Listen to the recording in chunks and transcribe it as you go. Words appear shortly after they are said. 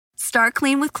Start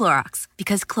clean with Clorox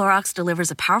because Clorox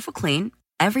delivers a powerful clean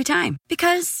every time.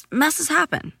 Because messes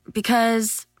happen.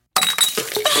 Because I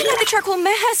need the charcoal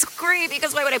mask. Great,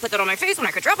 because why would I put that on my face when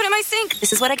I could drop it in my sink?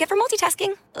 This is what I get for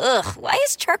multitasking. Ugh, why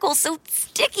is charcoal so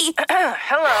sticky?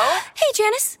 Hello? Hey,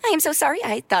 Janice. I am so sorry.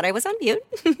 I thought I was on mute.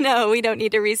 No, we don't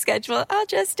need to reschedule. I'll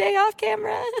just stay off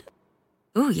camera.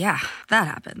 Ooh, yeah, that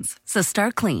happens. So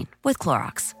start clean with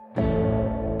Clorox.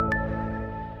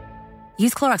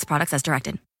 Use Clorox products as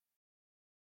directed.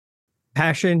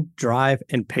 Passion, drive,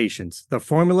 and patience. The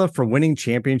formula for winning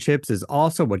championships is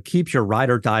also what keeps your ride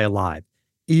or die alive.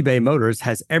 eBay Motors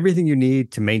has everything you need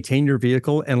to maintain your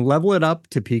vehicle and level it up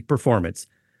to peak performance.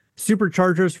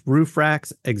 Superchargers, roof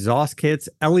racks, exhaust kits,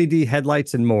 LED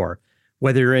headlights, and more.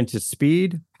 Whether you're into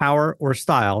speed, power, or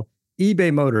style,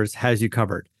 eBay Motors has you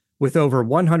covered. With over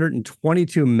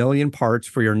 122 million parts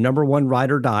for your number one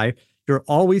ride or die, you'll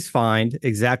always find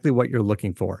exactly what you're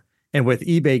looking for. And with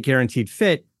eBay Guaranteed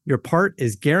Fit, your part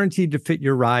is guaranteed to fit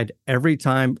your ride every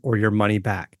time or your money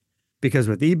back. Because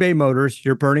with eBay Motors,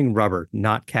 you're burning rubber,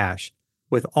 not cash.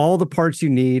 With all the parts you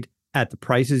need at the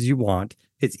prices you want,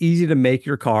 it's easy to make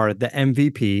your car the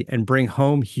MVP and bring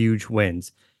home huge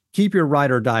wins. Keep your ride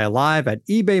or die alive at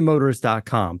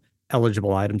ebaymotors.com.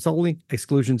 Eligible items only.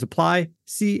 Exclusions apply.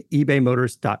 See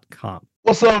ebaymotors.com.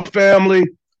 What's up, family?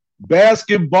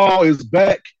 Basketball is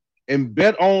back, and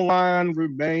BetOnline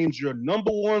remains your number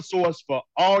one source for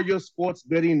all your sports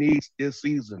betting needs this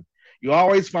season. You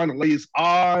always find the latest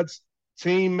odds,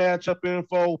 team matchup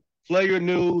info, player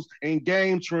news, and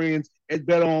game trends at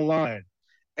BetOnline.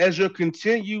 As your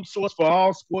continued source for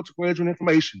all sports wagering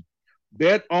information,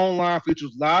 BetOnline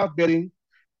features live betting,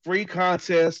 free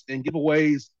contests, and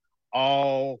giveaways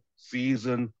all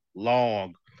season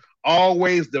long.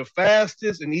 Always the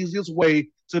fastest and easiest way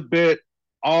to bet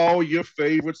all your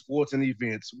favorite sports and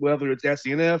events, whether that's the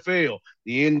NFL,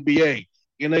 the NBA,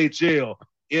 NHL,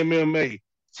 MMA,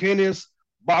 tennis,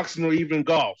 boxing, or even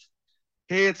golf.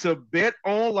 Head to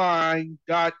betonline.ag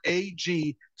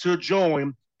to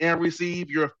join and receive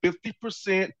your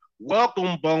 50%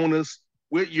 welcome bonus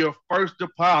with your first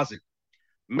deposit.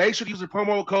 Make sure to use the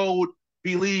promo code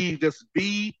BELIEVE, that's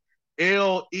BLEAV,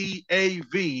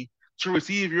 to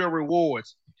receive your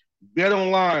rewards.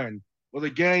 BetOnline, where the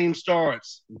game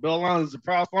starts. BetOnline is the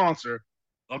proud sponsor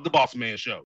of the Boss Man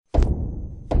Show.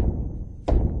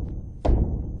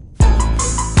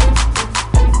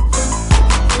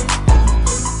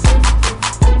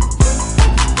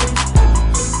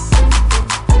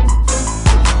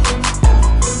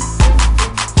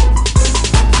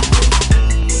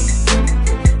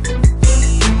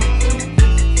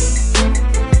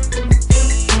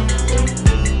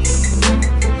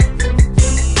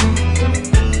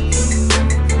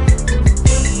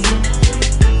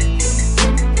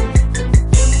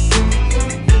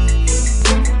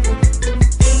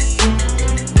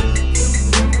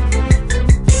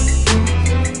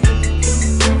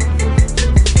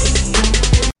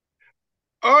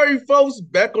 Folks,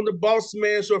 back on the Boss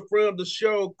Man Show, friend of the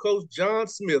show, Coach John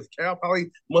Smith. Cal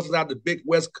Poly must have the Big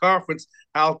West Conference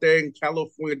out there in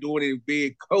California doing it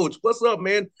big. Coach, what's up,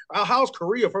 man? How's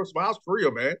Korea? First of all, how's Korea,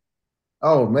 man?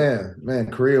 Oh man,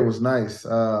 Korea was nice.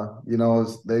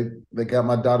 They got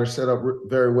my daughter set up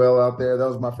very well out there. That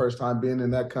was my first time being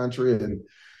in that country, and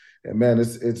man,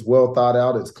 it's well thought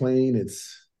out. It's clean. It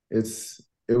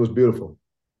was beautiful.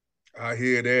 I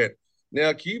hear that.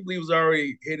 Now, can you believe it's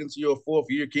already heading to your fourth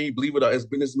year? Can you believe it's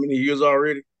been this many years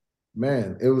already?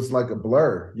 Man, it was like a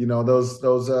blur. You know, those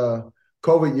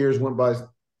COVID years went by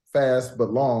fast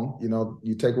but long. You know,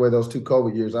 you take away those 2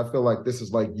 COVID years, I feel like this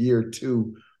is like year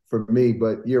 2 for me.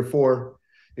 But year 4,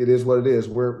 it is what it is.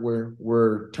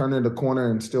 We're turning the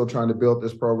corner and still trying to build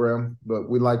this program, but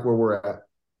we like where we're at.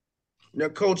 Now,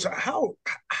 Coach, how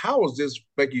does this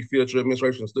make you feel that your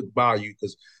administration stood by you?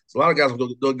 Because a lot of guys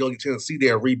don't tend to see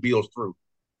their rebuilds through.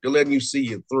 They're letting you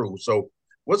see it through. So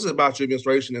what's it about your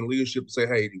administration and leadership to say,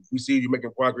 hey, we see you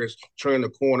making progress, turning the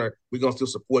corner, we're going to still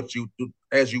support you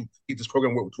as you get this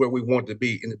program to where we want it to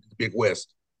be in the Big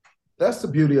West? That's the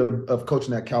beauty of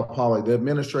coaching at Cal Poly. The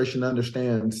administration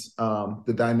understands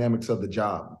the dynamics of the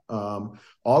job.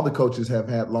 All the coaches have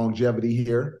had longevity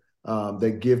here.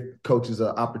 They give coaches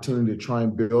an opportunity to try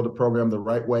and build a program the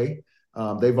right way.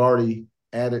 They've already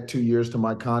added 2 years to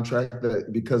my contract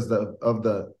because of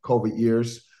the COVID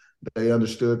years. They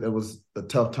understood it was a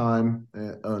tough time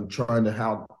and trying to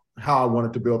how I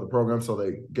wanted to build the program. So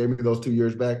they gave me those 2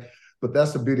 years back. But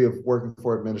that's the beauty of working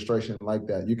for administration like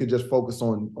that. You can just focus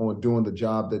on doing the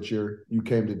job that you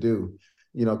came to do.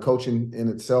 You know, coaching in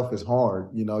itself is hard.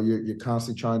 You know, you're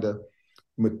constantly trying to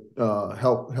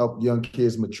help young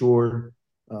kids mature,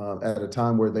 at a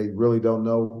time where they really don't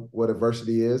know what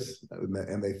adversity is,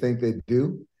 and they think they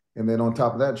do. And then on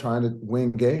top of that, trying to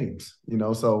win games,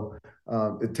 so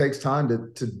it takes time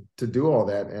to do all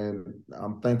that. And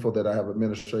I'm thankful that I have an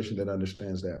administration that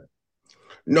understands that.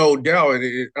 No doubt.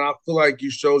 And I feel like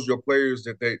you shows your players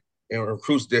that they and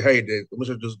recruits that, hey, that we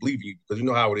should just leave you because you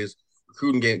know how it is.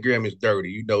 Recruiting game is dirty.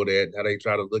 You know that, how they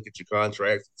try to look at your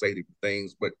contracts and say different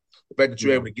things. But the fact that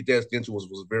you're able to get that extension was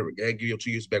very, that give you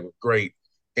 2 years back was great.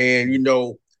 And,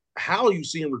 how are you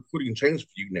seeing recruiting change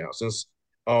for you now since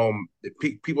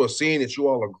people are seeing that you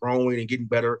all are growing and getting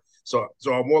better? So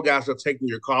are more guys that are taking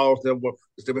your calls that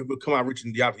will come out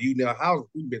reaching out to you now? How's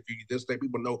recruiting been for you this day?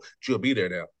 People know you'll be there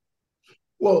now.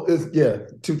 Well,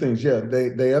 two things. Yeah,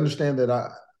 they understand that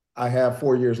I have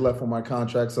 4 years left on my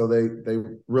contract, so they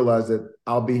realize that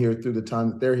I'll be here through the time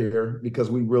that they're here because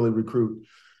we really recruit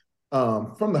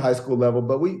from the high school level,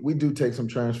 but we do take some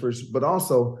transfers. But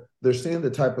also, they're seeing the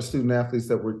type of student athletes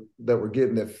that we're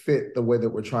getting that fit the way that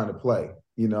we're trying to play.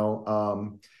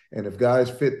 And if guys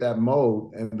fit that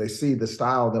mold and they see the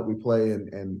style that we play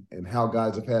and how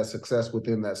guys have had success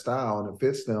within that style and it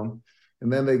fits them.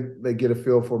 And then they get a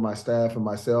feel for my staff and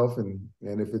myself, and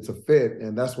if it's a fit,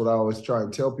 and that's what I always try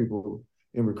and tell people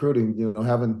in recruiting.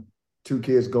 Having 2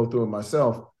 kids go through it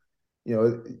myself,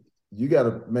 you got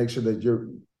to make sure that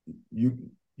you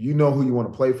know who you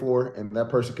want to play for, and that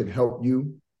person can help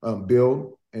you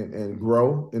build and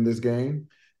grow in this game.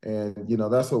 And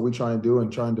that's what we try and do,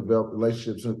 and try and develop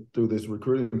relationships through this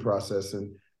recruiting process.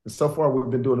 And so far,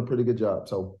 we've been doing a pretty good job.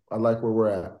 So I like where we're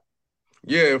at.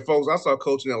 Yeah, and folks, I saw a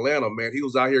coach in Atlanta, man. He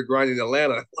was out here grinding in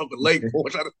Atlanta up at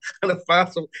Lakeport trying to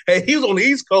find some. Hey, he was on the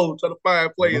East Coast trying to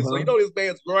find players. So this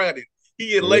man's grinding.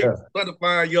 He in Lakeport trying to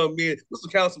find young men.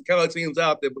 There's some college teams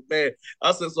out there, but man,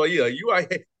 I said, so yeah, you are,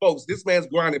 hey, folks, this man's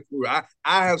grinding for real.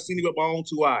 I have seen him with my own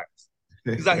 2 eyes.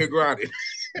 He's out here grinding.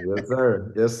 Yes,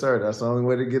 sir. Yes, sir. That's the only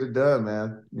way to get it done,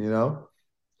 man.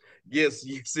 Yes,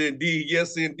 indeed.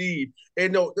 Yes, indeed.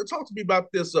 And talk to me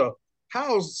about this.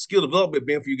 How's skill development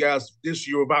been for you guys this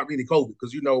year about really COVID?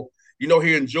 Because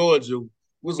here in Georgia, we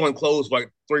was only closed for like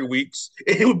 3 weeks,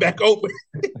 and we're back open.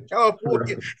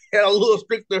 California had a little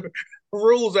stricter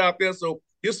rules out there. So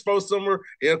this first summer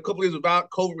and a couple of years without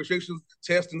COVID restrictions,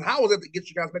 testing. How was that to get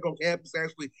you guys back on campus and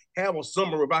actually have a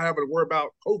summer without having to worry about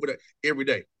COVID every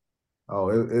day? Oh,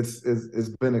 it's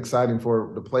been exciting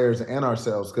for the players and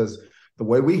ourselves because the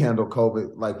way we handle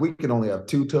COVID, like we can only have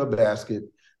 2 to a basket.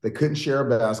 They couldn't share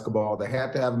a basketball. They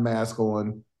had to have a mask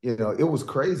on. It was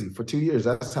crazy for 2 years.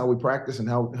 That's how we practice and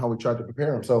how we tried to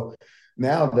prepare them. So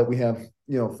now that we have,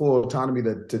 full autonomy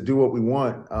to do what we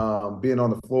want, being on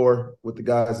the floor with the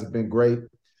guys has been great.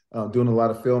 Doing a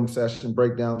lot of film session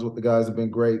breakdowns with the guys have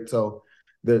been great. So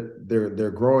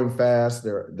they're growing fast.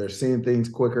 They're seeing things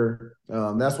quicker.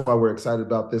 That's why we're excited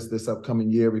about this upcoming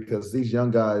year, because these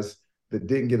young guys that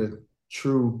didn't get a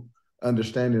true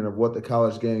understanding of what the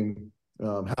college game,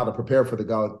 how to prepare for the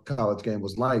college game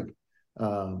was like.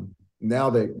 Now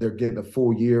they're getting a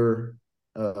full year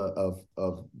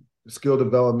of skill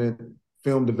development,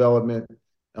 film development,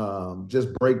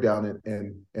 just breakdown it,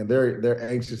 and they're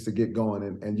anxious to get going,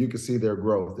 and you can see their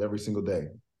growth every single day.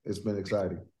 It's been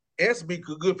exciting. It has to be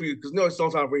good for you because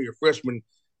sometimes when you're a freshman,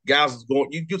 guys is going.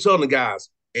 You're telling the guys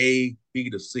A,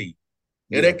 B to C,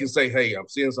 and they can say, "Hey, I'm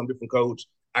seeing some different coach.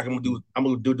 I'm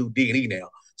gonna do D and E now."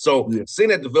 So seeing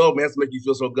that development has to make you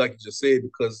feel so good, like you just said,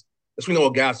 because that's when you know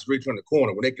a guy's really turning the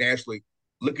corner when they can actually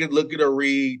look at a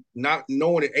read, not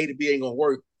knowing that A to B ain't gonna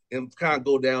work, and kind of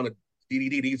go down to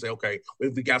D and say, "Okay,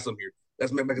 if we got some here,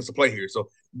 let's make us a play here." So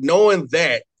knowing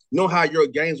how your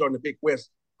games are in the Big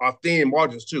West are thin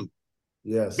margins too.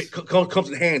 Yes, comes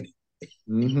in handy.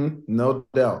 Mm-hmm. No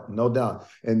doubt.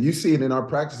 And you see it in our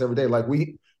practice every day. Like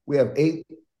we have 8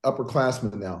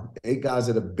 upperclassmen now, 8 guys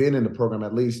that have been in the program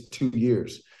at least 2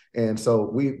 years. And so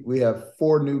we have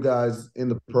 4 new guys in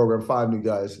the program, 5 new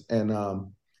guys. And our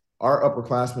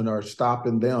upperclassmen are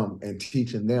stopping them and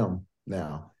teaching them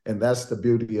now. And that's the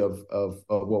beauty of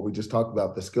what we just talked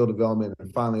about, the skill development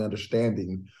and finally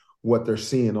understanding what they're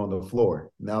seeing on the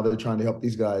floor. Now they're trying to help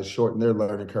these guys shorten their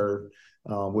learning curve,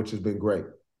 which has been great.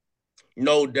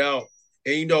 No doubt.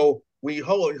 And, when you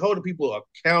hold the people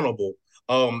accountable,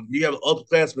 you have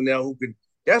upperclassmen now who can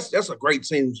 – that's a great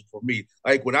team for me.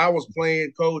 Like when I was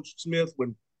playing, Coach Smith,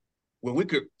 when we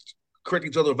could correct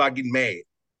each other without getting mad.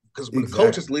 Because when the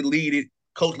coaches lead it,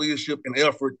 coach leadership and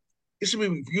effort, it should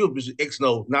be viewed as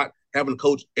X-No, not having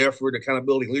coach effort,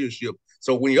 accountability, leadership.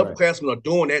 So when your upperclassmen are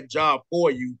doing that job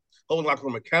for you, holding like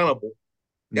them accountable,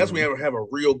 that's when you have a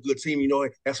real good team,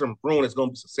 has some room that's going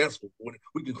to be successful. When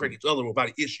we can correct each other without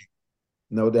an issue.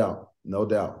 No doubt, no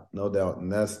doubt, no doubt,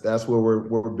 and that's where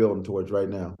we're building towards right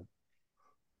now.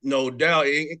 No doubt.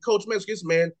 And Coach Meskis,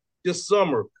 man, this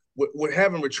summer with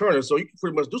having returners, so you can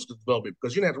pretty much do some development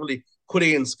because you don't have to really put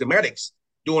in schematics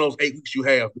during those 8 weeks you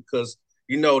have because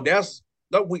that's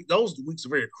those weeks are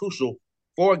very crucial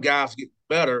for guys to get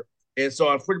better. And so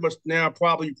I'm pretty much now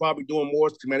probably doing more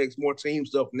schematics, more team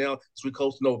stuff now as we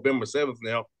close to November 7th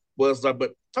now. But it's like,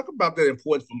 but talk about that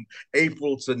importance from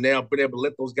April to now, being able to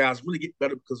let those guys really get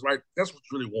better because that's what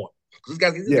you really want.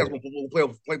 Because these guys want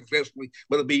to play professionally,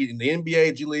 whether it be in the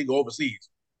NBA, G League, or overseas.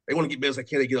 They want to get best they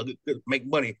can. They get make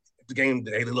money at the game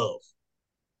that they love.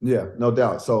 Yeah, no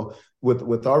doubt. So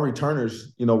with our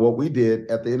returners, what we did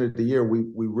at the end of the year,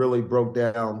 we really broke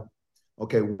down.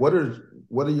 Okay, what are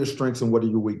your strengths and what are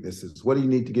your weaknesses? What do you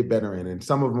need to get better in? And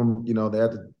some of them, they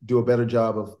have to do a better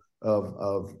job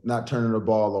of not turning the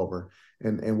ball over.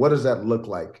 And what does that look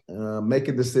like? Make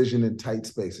a decision in tight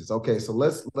spaces. Okay, so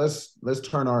let's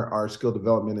turn our skill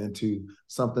development into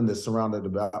something that's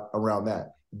surrounded around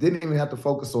that. Didn't even have to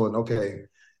focus on, okay,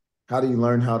 how do you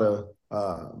learn how to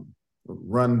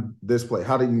run this play?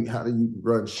 How do you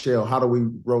run shell? How do we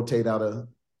rotate out of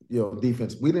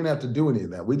defense? We didn't have to do any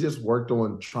of that. We just worked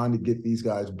on trying to get these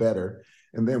guys better.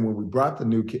 And then when we brought the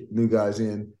new guys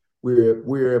in, we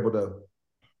were able to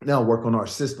now work on our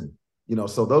system.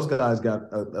 So those guys got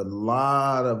a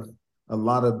lot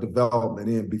of development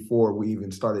in before we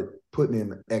even started putting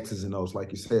in X's and O's,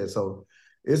 like you said. So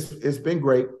it's been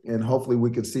great, and hopefully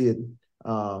we could see it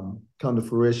come to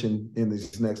fruition in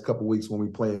these next couple of weeks when we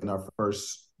play in our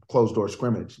first closed door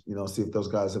scrimmage. See if those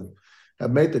guys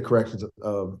have made the corrections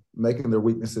of making their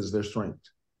weaknesses their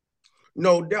strengths.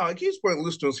 No doubt. Can you explain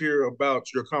listeners here about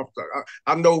your conference?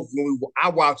 I know I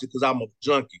watch it because I'm a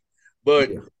junkie.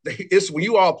 But it's when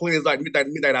you all play, it's like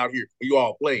midnight out here when you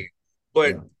all play.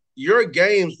 But your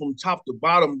games from top to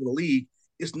bottom of the league,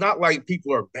 it's not like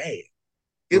people are bad.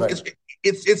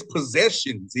 It's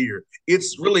possessions here.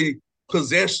 It's really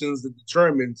possessions that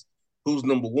determines who's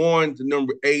number 1 to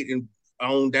number 8 and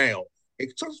on down.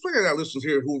 And so figure out listeners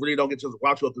here who really don't get to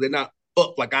watch because they're not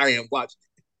up like I am watching.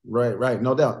 Right.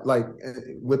 No doubt. Like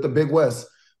with the Big West,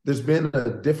 there's been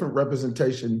a different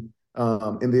representation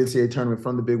in the NCAA tournament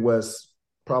from the Big West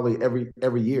probably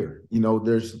every year.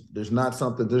 There's not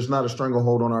a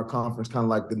stranglehold on our conference, kind of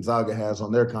like Gonzaga has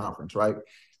on their conference, right?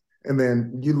 And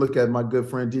then you look at my good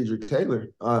friend Dedrick Taylor,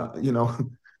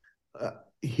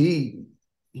 he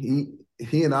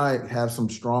and I have some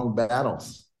strong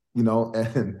battles,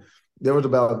 and there was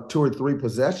about 2 or 3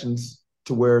 possessions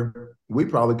to where we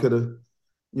probably could have,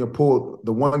 pulled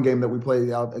the one game that we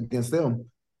played out against them.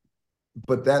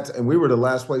 But and we were the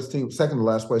last place team, second to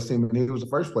last place team, and he was the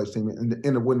first place team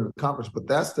in the winning the conference. But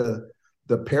that's the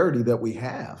parity that we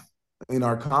have in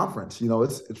our conference.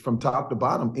 It's from top to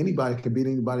bottom. Anybody can beat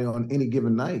anybody on any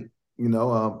given night.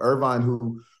 Irvine,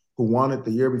 who won it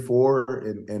the year before,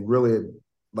 and really,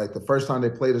 like the first time they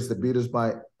played us, they beat us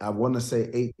by, I want to say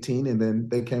 18, and then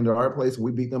they came to our place and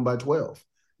we beat them by 12.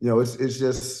 It's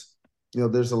just,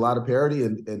 there's a lot of parity,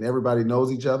 and everybody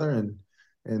knows each other, and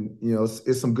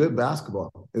it's some good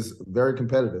basketball. It's very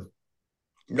competitive.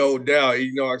 No doubt.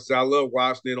 Like I said, I love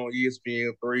watching it on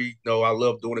ESPN3. I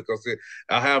love doing it because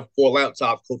I have 4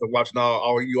 laptops because I'm watching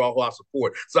all you all who I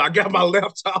support. So I got my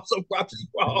laptops. I'm watching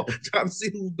you all, trying to see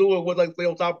who's doing what I say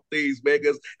on top of things, man.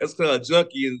 Because it's kind of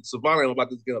junky and Savannah about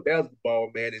this game of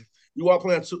basketball, man. And you all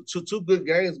playing two good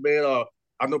games, man.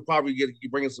 I know probably you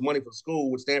bringing some money for the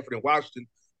school with Stanford and Washington.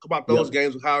 Talk about those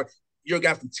games and how your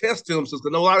guys can test them. Because I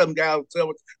know a lot of them guys tell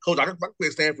me, Coach, I can play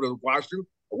Stanford and Washington.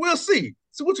 We'll see.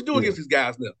 See what you do against these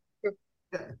guys now.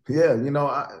 Yeah,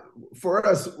 for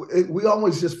us, we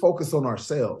always just focus on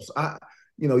ourselves.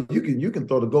 You can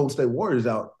throw the Golden State Warriors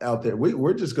out there.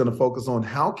 We're just going to focus on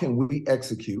how can we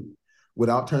execute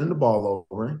without turning the ball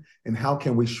over, and how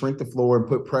can we shrink the floor and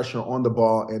put pressure on the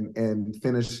ball and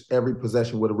finish every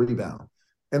possession with a rebound.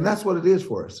 And that's what it is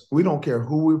for us. We don't care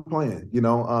who we're playing,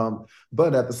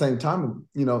 but at the same time,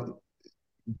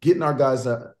 getting our guys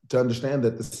to understand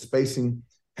that the spacing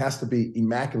has to be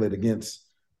immaculate against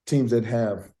teams that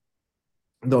have,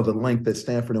 the length that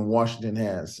Stanford and Washington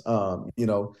has, and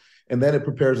then it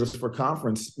prepares us for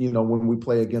conference, when we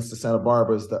play against the Santa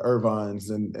Barbaras, the Irvines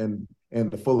and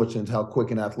the Fullertons, how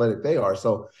quick and athletic they are.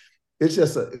 So it's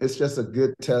just a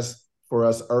good test for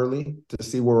us early to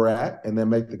see where we're at, and then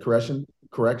make the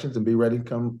corrections and be ready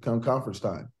come conference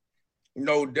time.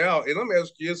 No doubt. And let me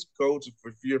ask you this, Coach,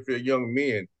 for your young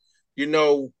men,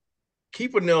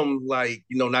 keeping them not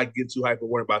getting too hyper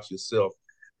worried about yourself.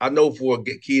 I know for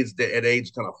kids that at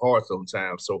age kind of hard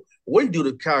sometimes. So what do you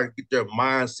do to kind of get their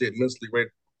mindset mentally ready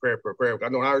prepare. I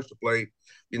know how I used to play.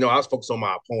 I was focused on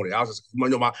my opponent. I was just,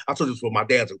 I told you this, my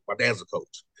dad's a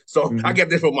coach. So I get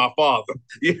this from my father.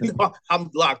 I'm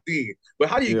locked in. But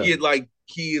how do you get like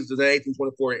kids in the 18,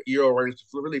 24-year-old range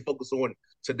to really focus on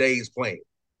today's playing,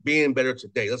 being better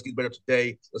today? Let's get better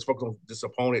today. Let's focus on this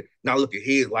opponent, not look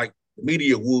ahead like the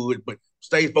media would, but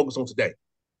stay focused on today.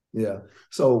 Yeah.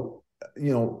 So,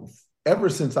 ever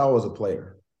since I was a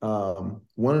player,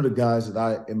 one of the guys that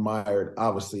I admired,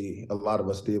 obviously a lot of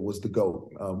us did, was the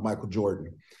GOAT, Michael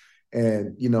Jordan.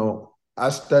 And, I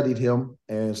studied him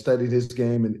and studied his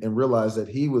game and realized that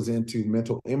he was into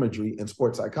mental imagery and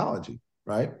sports psychology,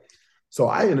 right? So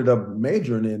I ended up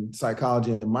majoring in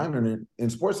psychology and minoring in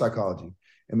sports psychology.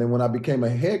 And then when I became a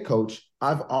head coach,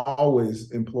 I've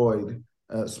always employed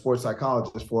sports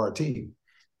psychologists for our team.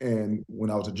 And when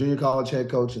I was a junior college head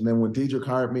coach, and then when Diedrich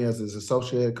hired me as his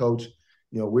associate head coach,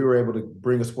 we were able to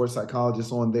bring a sports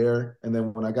psychologist on there. And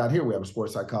then when I got here, we have a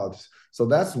sports psychologist. So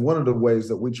that's one of the ways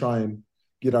that we try and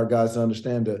get our guys to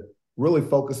understand, to really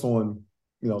focus on,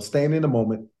 staying in the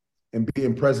moment and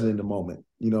being present in the moment,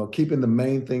 keeping the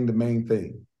main thing the main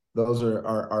thing. Those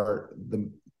are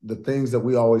the things that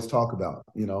we always talk about,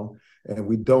 and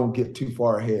we don't get too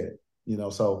far ahead,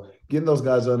 so getting those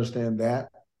guys to understand that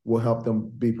will help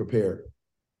them be prepared.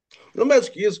 Let me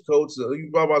ask you this, Coach. You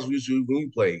brought up when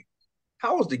you played.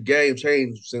 How has the game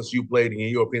changed since you played, in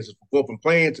your opinion, going from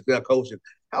playing to coaching?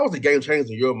 How has the game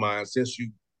changed in your mind since you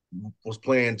was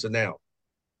playing to now?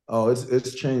 Oh,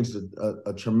 it's changed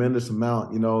a tremendous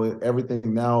amount.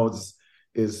 Everything now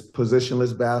is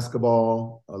positionless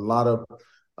basketball. A lot of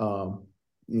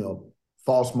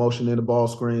false motion in the ball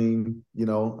screen. When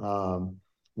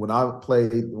I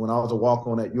was a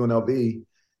walk-on at UNLV,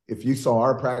 if you saw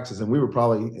our practice, and we were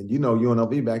probably, and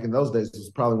UNLV back in those days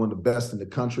was probably one of the best in the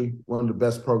country, one of the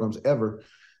best programs ever.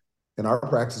 And our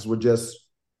practices were just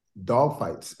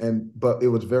dogfights, but it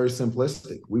was very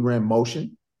simplistic. We ran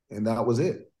motion, and that was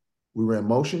it. We ran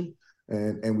motion,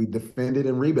 and we defended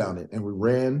and rebounded, and we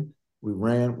ran,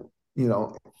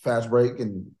 fast break,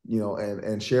 and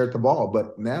and shared the ball.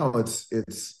 But now it's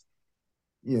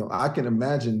I can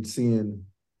imagine seeing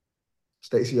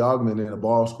Stacey Augmon in a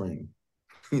ball screen,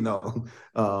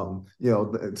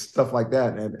 stuff like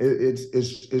that, and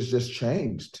it's just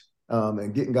changed,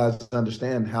 and getting guys to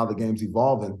understand how the game's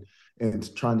evolving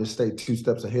and trying to stay 2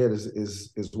 steps ahead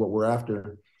is what we're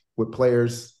after with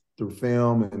players through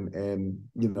film and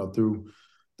through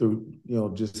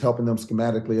just helping them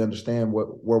schematically understand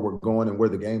where we're going and where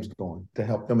the game's going to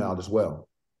help them out as well.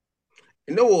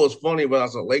 You know what was funny when I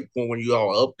was at Lake Point when you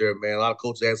all up there, man? A lot of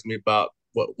coaches asked me about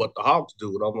what the Hawks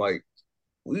do, and I'm like,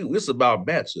 it's about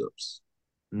matchups.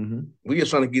 Mm-hmm. We just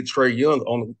trying to get Trae Young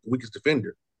on the weakest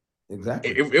defender.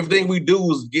 Exactly. Everything we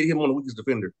do is get him on the weakest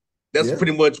defender. That's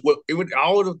pretty much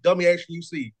all the dummy action you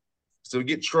see. So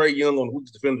get Trae Young on the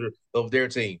weakest defender of their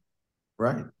team.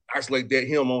 Right. Isolate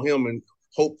him on him and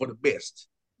hope for the best.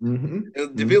 Mm-hmm.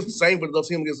 And the defense the same, but it's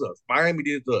him against us. Miami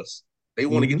did it to us. They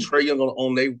want to get Trae Young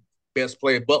on their best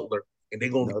player, Butler, and they're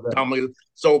going to dominate.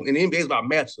 So in the NBA, it's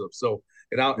about matchups. So,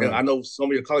 and I know some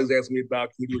of your colleagues asked me about,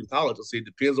 can we do it in college? I said, it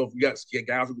depends on if you got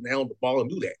guys who can handle the ball and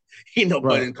do that.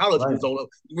 But in college, you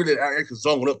really actually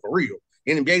zone up for real.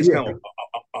 In the NBA, it's kind of,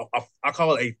 I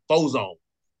call it a faux zone.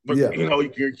 But, you can,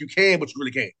 but you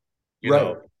really can't. You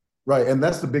know? Right, and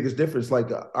that's the biggest difference. Like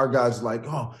our guys, like,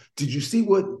 oh, did you see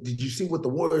what the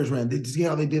Warriors ran? Did you see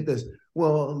how they did this?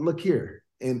 Well, look here,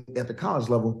 and at the college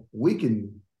level, we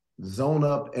can zone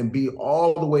up and be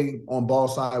all the way on ball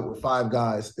side with 5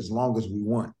 guys as long as we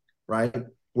want, right?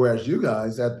 Whereas you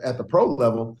guys at the pro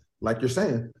level, like you're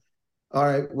saying, all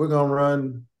right, we're gonna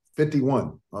run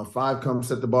 51. 5 comes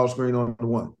set the ball screen on the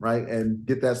 1, right? And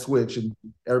get that switch and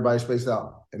everybody spaced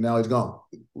out. And now he's gone.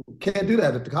 Can't do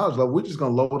that at the college level. We're just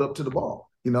going to load up to the ball,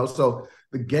 So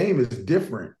the game is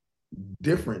different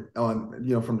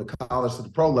on, from the college to the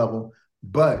pro level,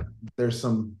 but there's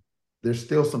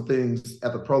still some things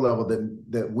at the pro level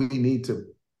that we need to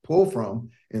pull from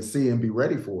and see and be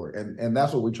ready for. And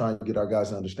that's what we try and get our guys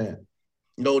to understand.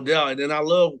 No doubt. And then I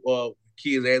love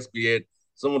kids ask me at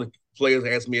some of the players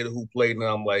ask me who played, and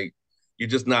I'm like, you're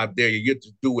just not there. You get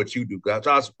to do what you do. Like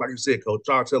you said, Coach,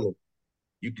 try to tell them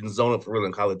you can zone up for real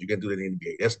in college. You can do it in the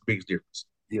NBA. That's the biggest difference.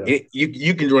 Yeah.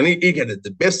 You can run it. You get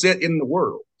the best set in the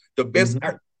world. The best.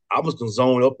 Mm-hmm. I was going to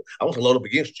zone up. I was going to load up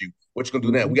against you. What you going to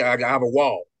do now? I have a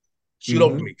wall. Shoot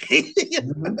over me.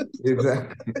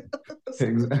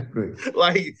 Exactly.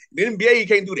 Like the NBA, you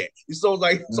can't do that. So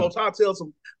like, so try to tell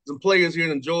some players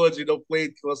here in Georgia,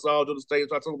 played Georgia State.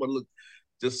 Try to tell them, look,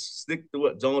 Just stick to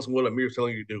what Jones and Willamir is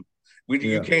telling you to do.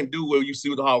 You can't do what you see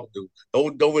what the Hawks do.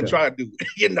 Don't even try to do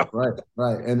it.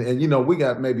 Right. And we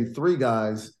got maybe 3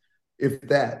 guys, if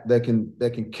that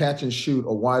can catch and shoot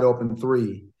a wide open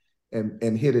 3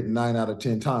 and hit it 9 out of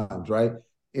 10 times, right?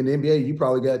 In the NBA, you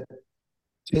probably got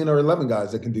 10 or 11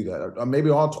 guys that can do that, or maybe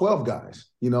all 12 guys,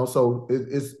 so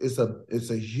it's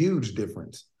a huge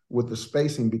difference with the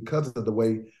spacing because of the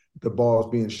way the ball is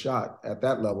being shot at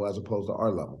that level as opposed to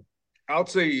our level. I'll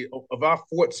tell you, of our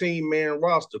 14-man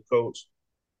roster, Coach,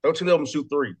 13 of them shoot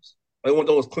threes. The only one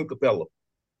doing is Clint Capella.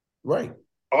 Right.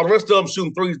 All the rest of them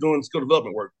shooting threes doing skill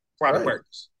development work, private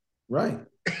practice. Right.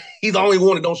 He's the only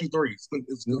one that don't shoot threes.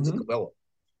 It's Capella.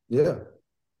 Yeah.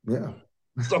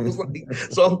 So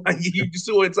you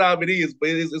see what time it is, but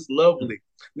it's lovely.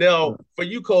 Now, for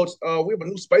you, Coach, we have a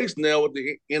new space now with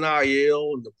the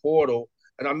NIL and the portal,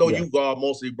 and I know you are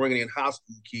mostly bringing in high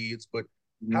school kids, but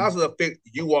how does it affect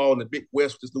you all in the Big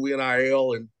West with this new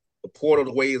NIL and the portal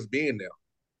the way it's being now?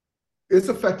 It's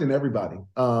affecting everybody.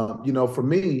 For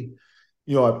me,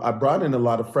 I brought in a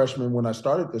lot of freshmen when I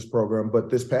started this program,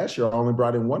 but this past year I only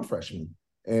brought in 1 freshman,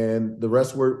 and the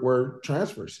rest were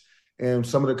transfers. And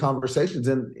some of the conversations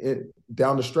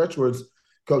down the stretch was,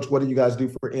 Coach, what do you guys do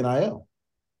for NIL?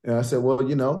 And I said, well,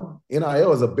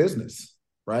 NIL is a business,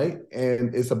 right?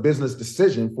 And it's a business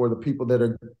decision for the people that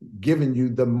are giving you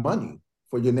the money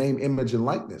for your name, image, and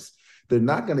likeness. They're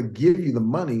not going to give you the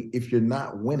money if you're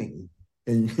not winning.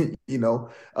 And,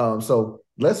 so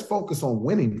let's focus on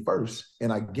winning first.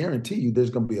 And I guarantee you there's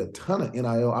going to be a ton of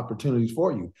NIL opportunities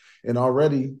for you. And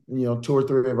already, 2 or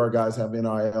 3 of our guys have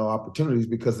NIL opportunities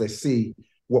because they see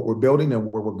what we're building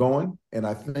and where we're going. And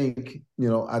I think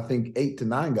 8 to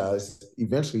 9 guys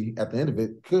eventually at the end of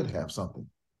it could have something.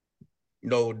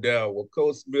 No doubt. Well,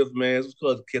 Coach Smith, man, it's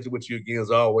a catching with you again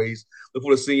as always. Look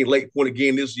forward to seeing you Lake Point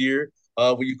again this year.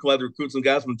 When you come out to recruit some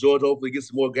guys from Georgia, hopefully get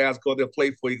some more guys called there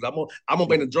play for you. I'm gonna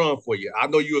bang the drum for you. I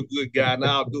know you're a good guy.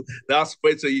 Now I'll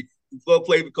spray to you. Go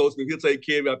play with Coach Smith. He'll take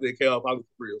care of you out there, Cal. I'm for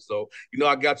real. So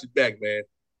I got you back, man.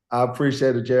 I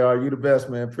appreciate it, JR. You the best,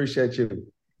 man. Appreciate you.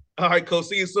 All right, Coach.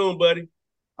 See you soon, buddy.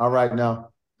 All right, now.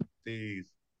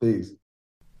 Peace.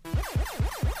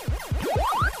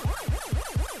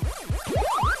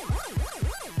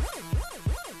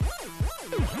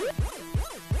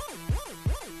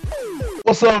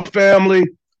 What's up, family?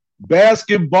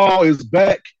 Basketball is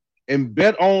back, and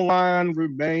BetOnline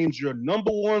remains your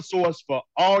number 1 source for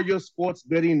all your sports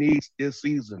betting needs this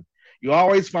season. You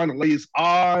always find the latest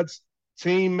odds,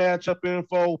 team matchup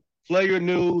info, player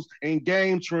news, and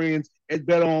game trends at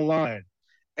BetOnline.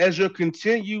 As your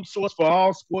continued source for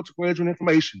all sports wagering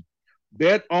information,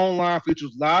 BetOnline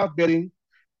features live betting,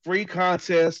 free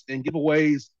contests, and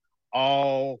giveaways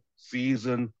all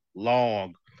season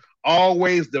long.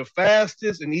 Always the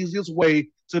fastest and easiest way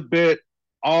to bet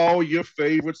all your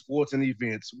favorite sports and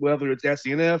events, whether that's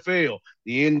the NFL,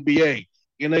 the NBA,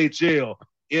 NHL,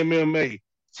 MMA,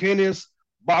 tennis,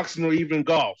 boxing, or even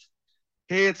golf.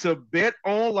 Head to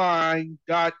betonline.ag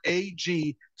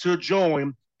to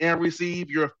join and receive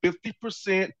your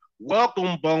 50%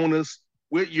 welcome bonus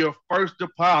with your first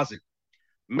deposit.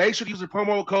 Make sure to use the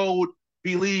promo code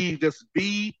BELIEVE, that's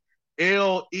BLEAV,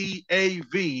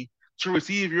 to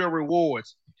receive your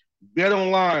rewards.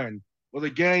 BetOnline, where the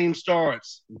game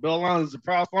starts. BetOnline is the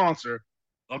proud sponsor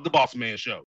of the Boss Man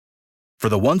Show. For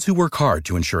the ones who work hard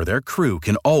to ensure their crew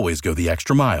can always go the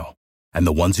extra mile, and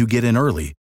the ones who get in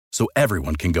early so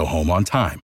everyone can go home on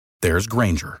time, there's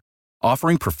Grainger,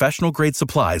 offering professional-grade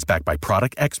supplies backed by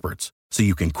product experts so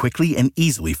you can quickly and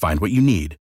easily find what you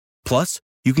need. Plus,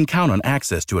 you can count on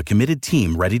access to a committed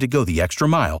team ready to go the extra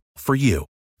mile for you.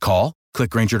 Call, click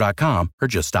Grainger.com, or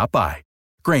just stop by.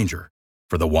 Grainger,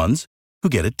 for the ones who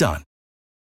get it done.